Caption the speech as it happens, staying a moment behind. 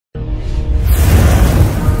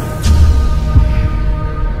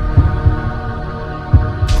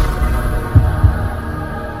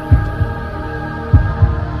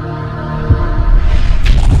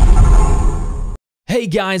Hey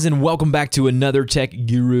guys, and welcome back to another Tech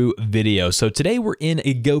Guru video. So today we're in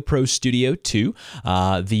a GoPro Studio 2.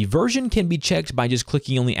 The version can be checked by just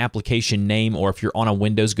clicking on the application name, or if you're on a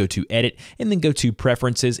Windows, go to Edit and then go to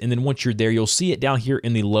Preferences. And then once you're there, you'll see it down here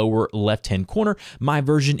in the lower left-hand corner. My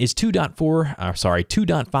version is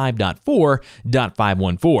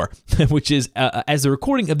 2.5.4.514, which is, as the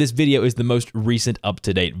recording of this video, is the most recent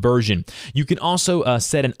up-to-date version. You can also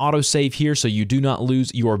set an autosave here so you do not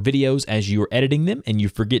lose your videos as you're editing them and you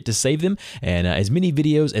forget to save them. And as many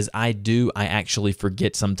videos as I do, I actually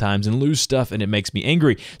forget sometimes and lose stuff, and it makes me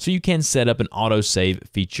angry. So you can set up an autosave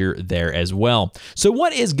feature there as well. So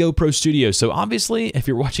what is GoPro Studio? So obviously, if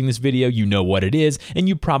you're watching this video, you know what it is, and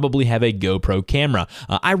you probably have a GoPro camera.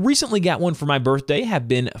 I recently got one for my birthday, have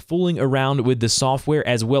been fooling around with the software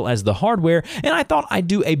as well as the hardware, and I thought I'd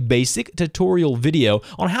do a basic tutorial video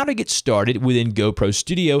on how to get started within GoPro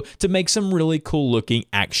Studio to make some really cool looking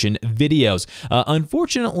action videos.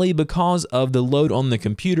 Unfortunately, because of the load on the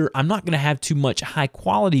computer, I'm not going to have too much high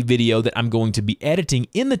quality video that I'm going to be editing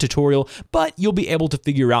in the tutorial, but you'll be able to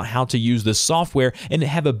figure out how to use the software and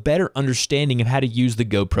have a better understanding of how to use the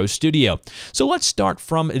GoPro Studio. So let's start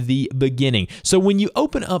from the beginning. So when you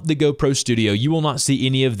open up the GoPro Studio, you will not see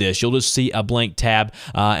any of this. You'll just see a blank tab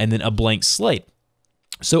and then a blank slate.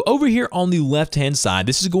 So over here on the left-hand side,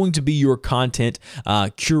 this is going to be your content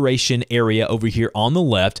curation area over here on the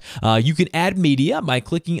left. You can add media by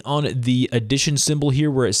clicking on the addition symbol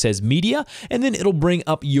here where it says media, and then it'll bring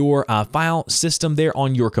up your file system there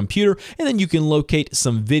on your computer, and then you can locate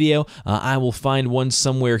some video. I will find one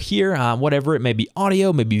somewhere here, whatever, it may be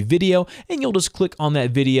audio, maybe video, and you'll just click on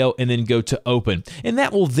that video and then go to open. And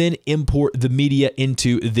that will then import the media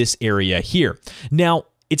into this area here. Now,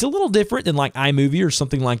 it's a little different than like iMovie or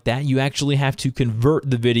something like that. You actually have to convert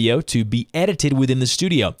the video to be edited within the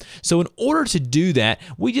studio. So in order to do that,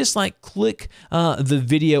 we just click the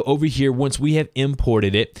video over here once we have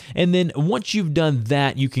imported it. And then once you've done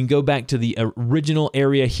that, you can go back to the original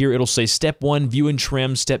area here. It'll say step 1, view and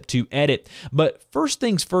trim, step 2, edit. But first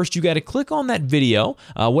things first, you got to click on that video,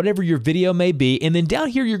 whatever your video may be. And then down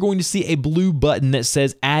here, you're going to see a blue button that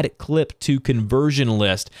says add clip to conversion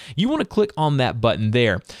list. You want to click on that button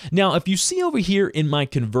there. Now, if you see over here in my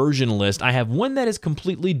conversion list, I have one that is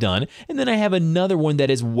completely done, and then I have another one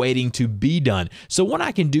that is waiting to be done. So what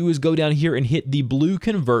I can do is go down here and hit the blue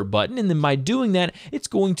convert button, and then by doing that, it's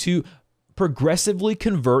going to progressively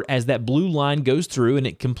convert as that blue line goes through and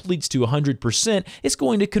it completes to 100%. It's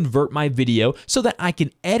going to convert my video so that I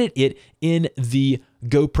can edit it in the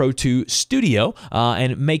GoPro 2 Studio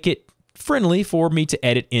and make it friendly for me to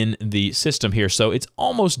edit in the system here. So it's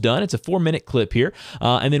almost done. It's a 4-minute clip here.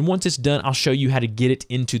 And then once it's done, I'll show you how to get it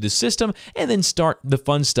into the system and then start the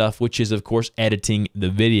fun stuff, which is, of course, editing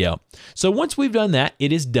the video. So once we've done that,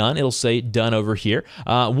 it is done. It'll say done over here.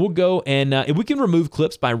 We'll go and we can remove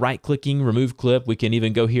clips by right-clicking, remove clip. We can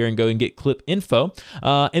even go here and get clip info.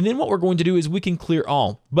 And then what we're going to do is we can clear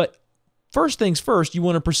all. But first things first, you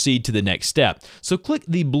want to proceed to the next step. So click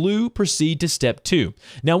the blue proceed to step 2.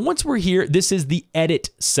 Now, once we're here, this is the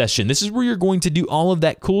edit session. This is where you're going to do all of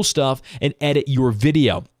that cool stuff and edit your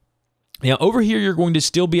video. Now, over here, you're going to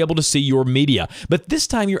still be able to see your media, but this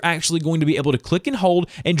time you're actually going to be able to click and hold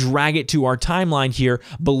and drag it to our timeline here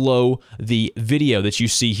below the video that you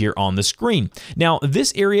see here on the screen. Now,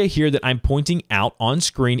 this area here that I'm pointing out on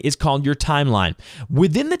screen is called your timeline.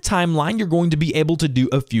 Within the timeline, you're going to be able to do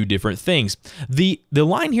a few different things. The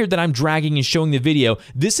line here that I'm dragging and showing the video,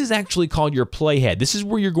 this is actually called your playhead. This is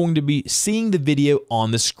where you're going to be seeing the video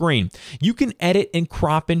on the screen. You can edit and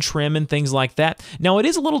crop and trim and things like that. Now, it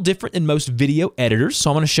is a little different than most video editors, so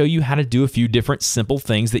I'm going to show you how to do a few different simple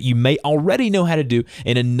things that you may already know how to do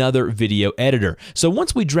in another video editor. So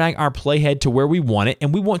once we drag our playhead to where we want it,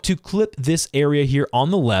 and we want to clip this area here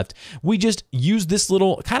on the left, we just use this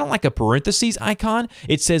little, kind of like a parentheses icon.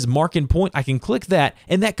 It says mark and point. I can click that,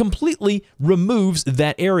 and that completely removes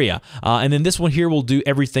that area. And then this one here will do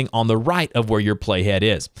everything on the right of where your playhead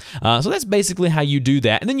is. So that's basically how you do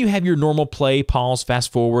that. And then you have your normal play, pause,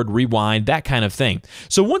 fast forward, rewind, that kind of thing.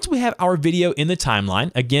 So once we have our video in the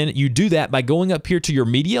timeline, again, you do that by going up here to your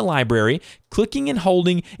media library, clicking and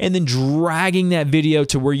holding, and then dragging that video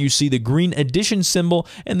to where you see the green addition symbol,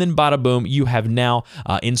 and then bada boom, you have now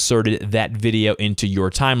inserted that video into your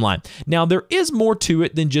timeline. Now, there is more to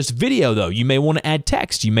it than just video, though. You may want to add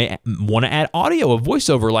text. You may want to add audio, a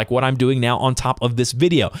voiceover, like what I'm doing now on top of this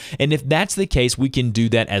video. And if that's the case, we can do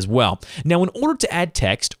that as well. Now, in order to add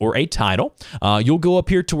text or a title, you'll go up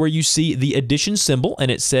here to where you see the addition symbol, and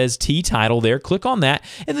it says T, title there. Click on that,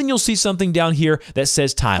 and then you'll see something down here that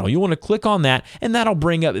says title. You want to click on that, and that'll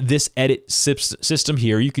bring up this edit system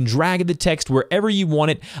here. You can drag the text wherever you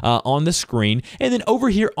want it on the screen, and then over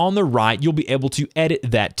here on the right, you'll be able to edit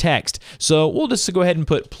that text. So we'll just go ahead and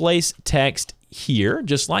put place text here,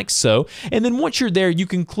 just like so. And then once you're there, you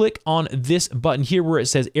can click on this button here where it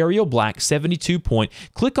says Arial Black 72 point.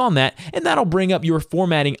 Click on that, and that'll bring up your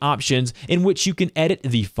formatting options in which you can edit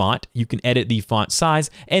the font. You can edit the font size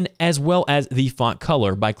and as well as the font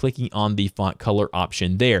color by clicking on the font color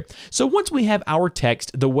option there. So once we have our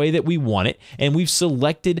text the way that we want it, and we've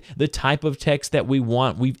selected the type of text that we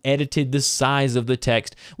want, we've edited the size of the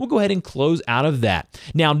text, we'll go ahead and close out of that.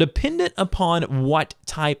 Now, dependent upon what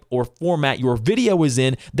type or format your video is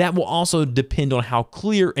in, that will also depend on how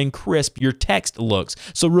clear and crisp your text looks.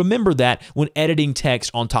 So remember that when editing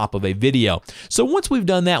text on top of a video. So once we've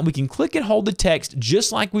done that, we can click and hold the text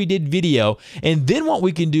just like we did video, and then what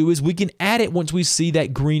we can do is we can add it once we see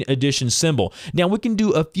that green addition symbol. Now we can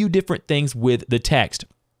do a few different things with the text.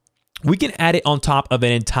 We can add it on top of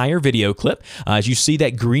an entire video clip. As you see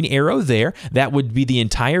that green arrow there, that would be the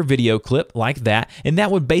entire video clip like that, and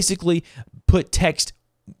that would basically put text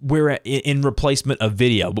where in replacement of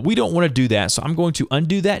video, but we don't want to do that, so I'm going to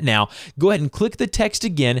undo that now. Go ahead and click the text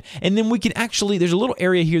again, and then we can actually, there's a little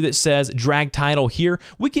area here that says drag title here.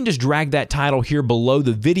 We can just drag that title here below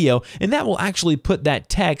the video, and that will actually put that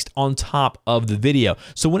text on top of the video.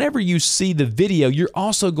 So whenever you see the video, you're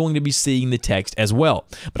also going to be seeing the text as well,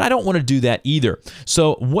 but I don't want to do that either.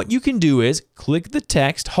 So what you can do is click the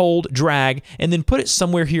text, hold, drag, and then put it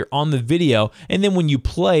somewhere here on the video, and then when you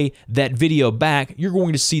play that video back, you're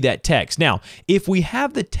going to see that text. Now, if we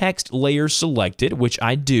have the text layer selected, which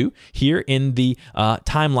I do here in the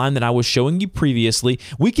timeline that I was showing you previously,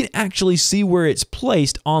 we can actually see where it's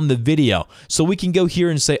placed on the video. So we can go here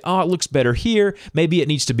and say, oh, it looks better here. Maybe it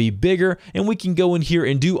needs to be bigger. And we can go in here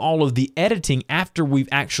and do all of the editing after we've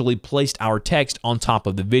actually placed our text on top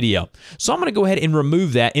of the video. So I'm going to go ahead and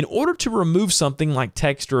remove that. In order to remove something like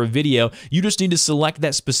text or a video, you just need to select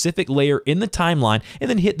that specific layer in the timeline and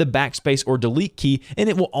then hit the backspace or delete key,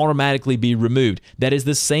 and it will automatically be removed. That is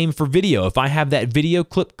the same for video. If I have that video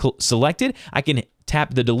clip selected, I can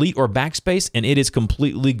tap the delete or backspace and it is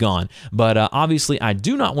completely gone. But obviously I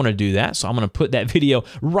do not want to do that, so I'm going to put that video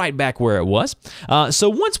right back where it was. So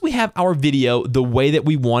once we have our video the way that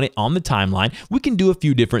we want it on the timeline, we can do a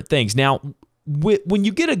few different things. Now, when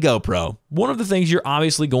you get a GoPro, one of the things you're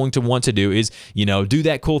obviously going to want to do is, do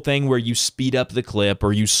that cool thing where you speed up the clip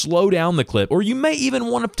or you slow down the clip, or you may even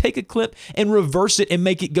want to take a clip and reverse it and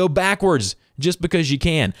make it go backwards just because you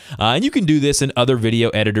can. And you can do this in other video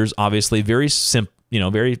editors, obviously very simple,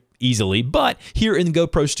 very easily, but here in the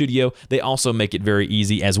GoPro Studio, they also make it very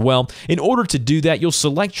easy as well. In order to do that, you'll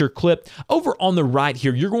select your clip. Over on the right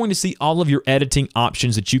here, you're going to see all of your editing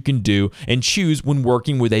options that you can do and choose when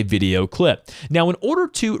working with a video clip. Now, in order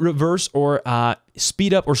to reverse or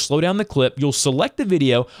speed up or slow down the clip, you'll select the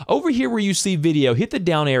video. Over here where you see video, hit the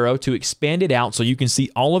down arrow to expand it out so you can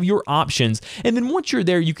see all of your options. And then once you're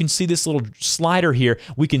there, you can see this little slider here.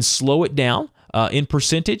 We can slow it down in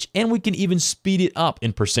percentage, and we can even speed it up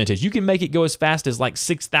in percentage. You can make it go as fast as like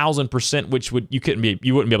 6,000%, which you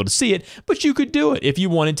wouldn't be able to see it, but you could do it if you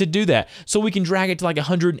wanted to do that. So we can drag it to like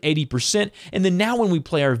 180%, and then now when we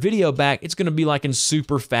play our video back, it's going to be like in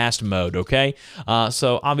super fast mode, okay?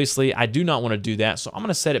 So obviously I do not want to do that, so I'm going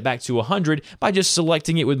to set it back to 100 by just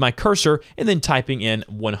selecting it with my cursor and then typing in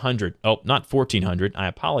 100. Oh, not 1400, I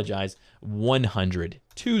apologize, 100.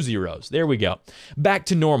 2 zeros. There we go. Back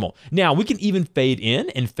to normal. Now we can even fade in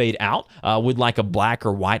and fade out with like a black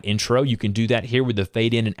or white intro. You can do that here with the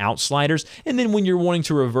fade in and out sliders. And then when you're wanting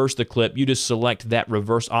to reverse the clip, you just select that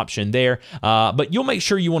reverse option there. But you'll make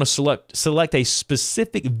sure you want to select a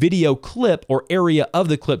specific video clip or area of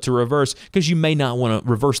the clip to reverse, because you may not want to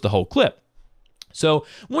reverse the whole clip. So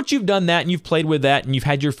once you've done that and you've played with that and you've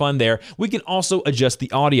had your fun there, we can also adjust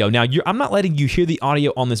the audio. Now, I'm not letting you hear the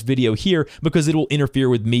audio on this video here because it will interfere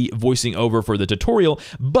with me voicing over for the tutorial,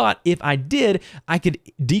 but if I did, I could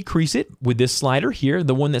decrease it with this slider here,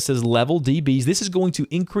 the one that says level dBs. This is going to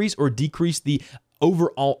increase or decrease the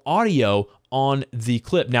overall audio on the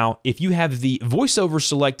clip. Now, if you have the voiceover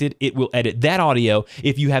selected, it will edit that audio.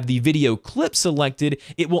 If you have the video clip selected,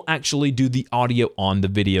 it will actually do the audio on the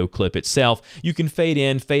video clip itself. You can fade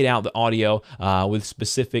in, fade out the audio with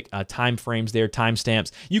specific time frames there,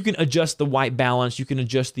 timestamps. You can adjust the white balance. You can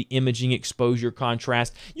adjust the imaging, exposure,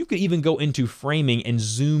 contrast. You can even go into framing and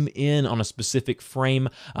zoom in on a specific frame.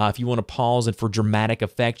 If you want to pause and for dramatic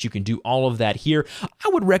effects, you can do all of that here. I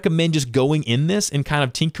would recommend just going in this and kind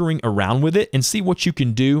of tinkering around with it and see what you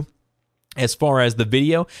can do as far as the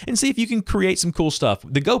video, and see if you can create some cool stuff.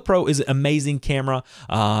 The GoPro is an amazing camera,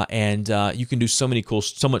 and you can do so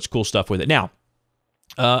much cool stuff with it. Now,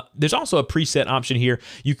 there's also a preset option here.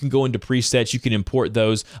 You can go into presets. You can import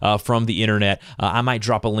those from the internet. I might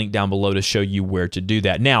drop a link down below to show you where to do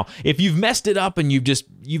that. Now, if you've messed it up and you've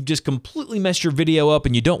just completely messed your video up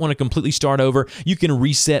and you don't want to completely start over, you can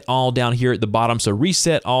reset all down here at the bottom. So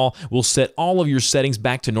reset all will set all of your settings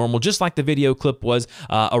back to normal, just like the video clip was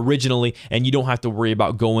originally, and you don't have to worry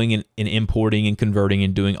about going and importing and converting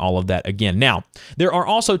and doing all of that again. Now, there are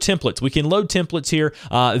also templates. We can load templates here.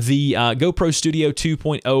 The GoPro Studio 2.0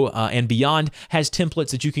 and beyond has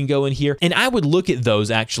templates that you can go in here, and I would look at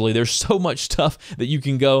those. Actually, there's so much stuff that you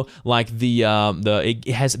can go, like it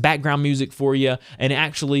has background music for you, and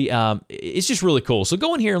actually it's just really cool. So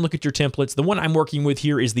go in here and look at your templates. The one I'm working with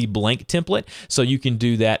here is the blank template, so you can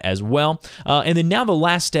do that as well. And then now the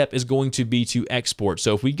last step is going to be to export.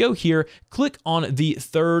 So if we go here, click on the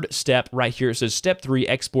third step right here. It says step 3,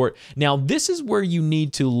 export. Now this is where you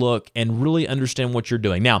need to look and really understand what you're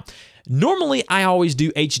doing. Now, normally, I always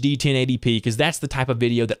do HD 1080p because that's the type of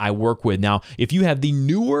video that I work with. Now, if you have the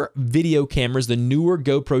newer video cameras, the newer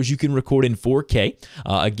GoPros, you can record in 4K.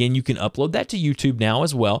 Again, you can upload that to YouTube now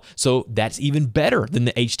as well, so that's even better than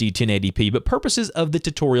the HD 1080p. But purposes of the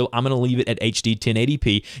tutorial, I'm going to leave it at HD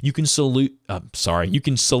 1080p. You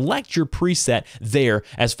can select your preset there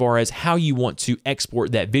as far as how you want to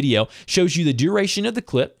export that video. Shows you the duration of the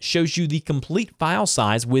clip, shows you the complete file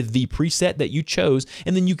size with the preset that you chose,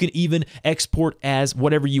 and then you can even export as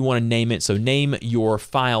whatever you want to name it. So name your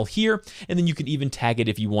file here, and then you can even tag it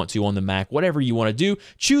if you want to on the Mac, whatever you want to do.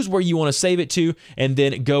 Choose where you want to save it to, and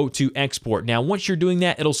then go to export. Now, once you're doing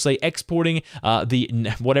that, it'll say exporting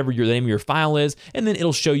whatever the name of your file is, and then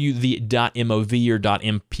it'll show you the .mov or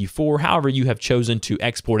 .mp4, however you have chosen to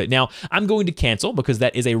export it. Now, I'm going to cancel because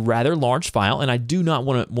that is a rather large file, and I do not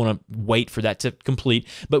want to wait for that to complete.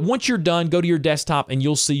 But once you're done, go to your desktop, and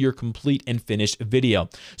you'll see your complete and finished video.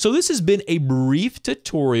 So this has been a brief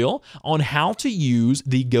tutorial on how to use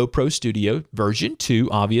the GoPro Studio version 2,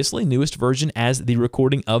 obviously newest version as the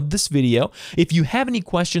recording of this video. If you have any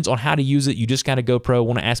questions on how to use it, you just got a GoPro,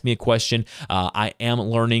 want to ask me a question, I am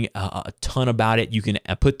learning a ton about it. You can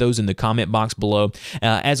put those in the comment box below.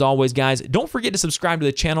 As always, guys, don't forget to subscribe to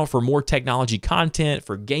the channel for more technology content,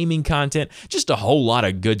 for gaming content, just a whole lot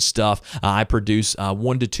of good stuff. I produce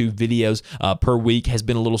 1 to 2 videos per week. Has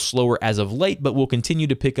been a little slower as of late, but we'll continue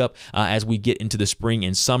to pick up as we get into the spring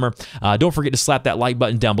and summer. Don't forget to slap that like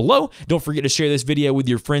button down below. Don't forget to share this video with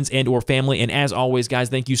your friends and or family. And as always, guys,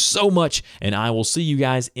 thank you so much, and I will see you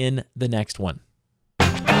guys in the next one.